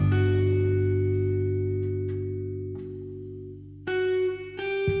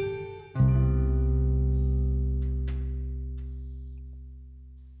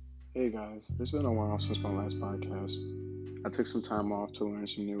It's been a while since my last podcast. I took some time off to learn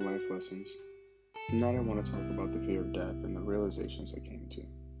some new life lessons. Tonight I want to talk about the fear of death and the realizations I came to.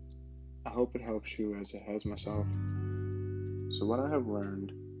 I hope it helps you as it has myself. So, what I have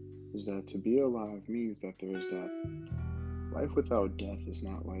learned is that to be alive means that there is death. Life without death is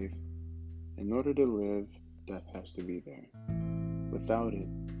not life. In order to live, death has to be there. Without it,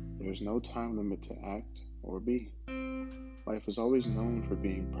 there is no time limit to act or be. Life is always known for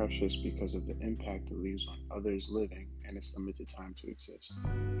being precious because of the impact it leaves on others living and its limited time to exist.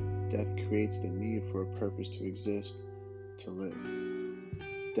 Death creates the need for a purpose to exist, to live.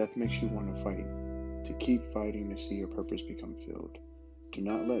 Death makes you want to fight, to keep fighting to see your purpose become filled. Do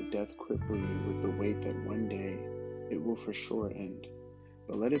not let death cripple you with the weight that one day it will for sure end,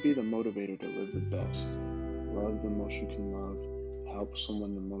 but let it be the motivator to live the best. Love the most you can love, help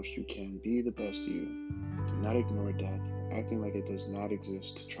someone the most you can, be the best you. Do not ignore death, acting like it does not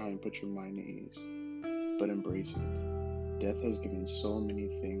exist to try and put your mind at ease, but embrace it. Death has given so many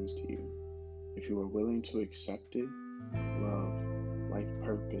things to you. If you are willing to accept it, love, life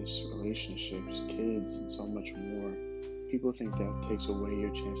purpose, relationships, kids, and so much more, people think death takes away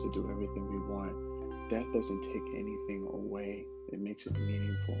your chance to do everything we want. Death doesn't take anything away. It makes it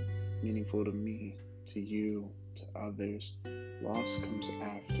meaningful. Meaningful to me, to you, to others. Loss comes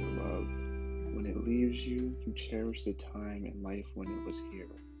after love. When it leaves you, you cherish the time in life when it was here.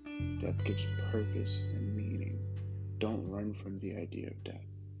 Death gives purpose and meaning. Don't run from the idea of death.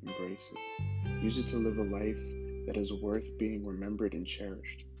 Embrace it. Use it to live a life that is worth being remembered and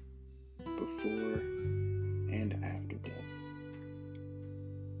cherished before and after death.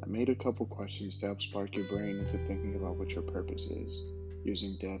 I made a couple questions to help spark your brain into thinking about what your purpose is,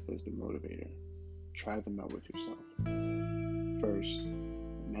 using death as the motivator. Try them out with yourself. First,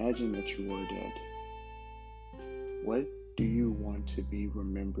 imagine that you are dead. What do you want to be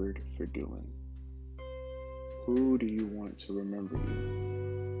remembered for doing? Who do you want to remember you?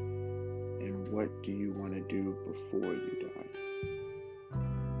 And what do you want to do before you die?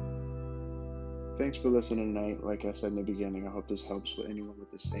 Thanks for listening tonight. Like I said in the beginning, I hope this helps with anyone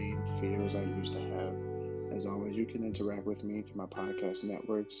with the same fears I used to have. As always, you can interact with me through my podcast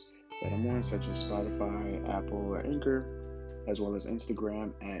networks that I'm on, such as Spotify, Apple, or Anchor, as well as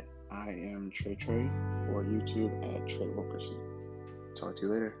Instagram at I am Trey Trey or YouTube at Trey Wilkerson. Talk to you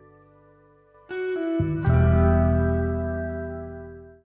later.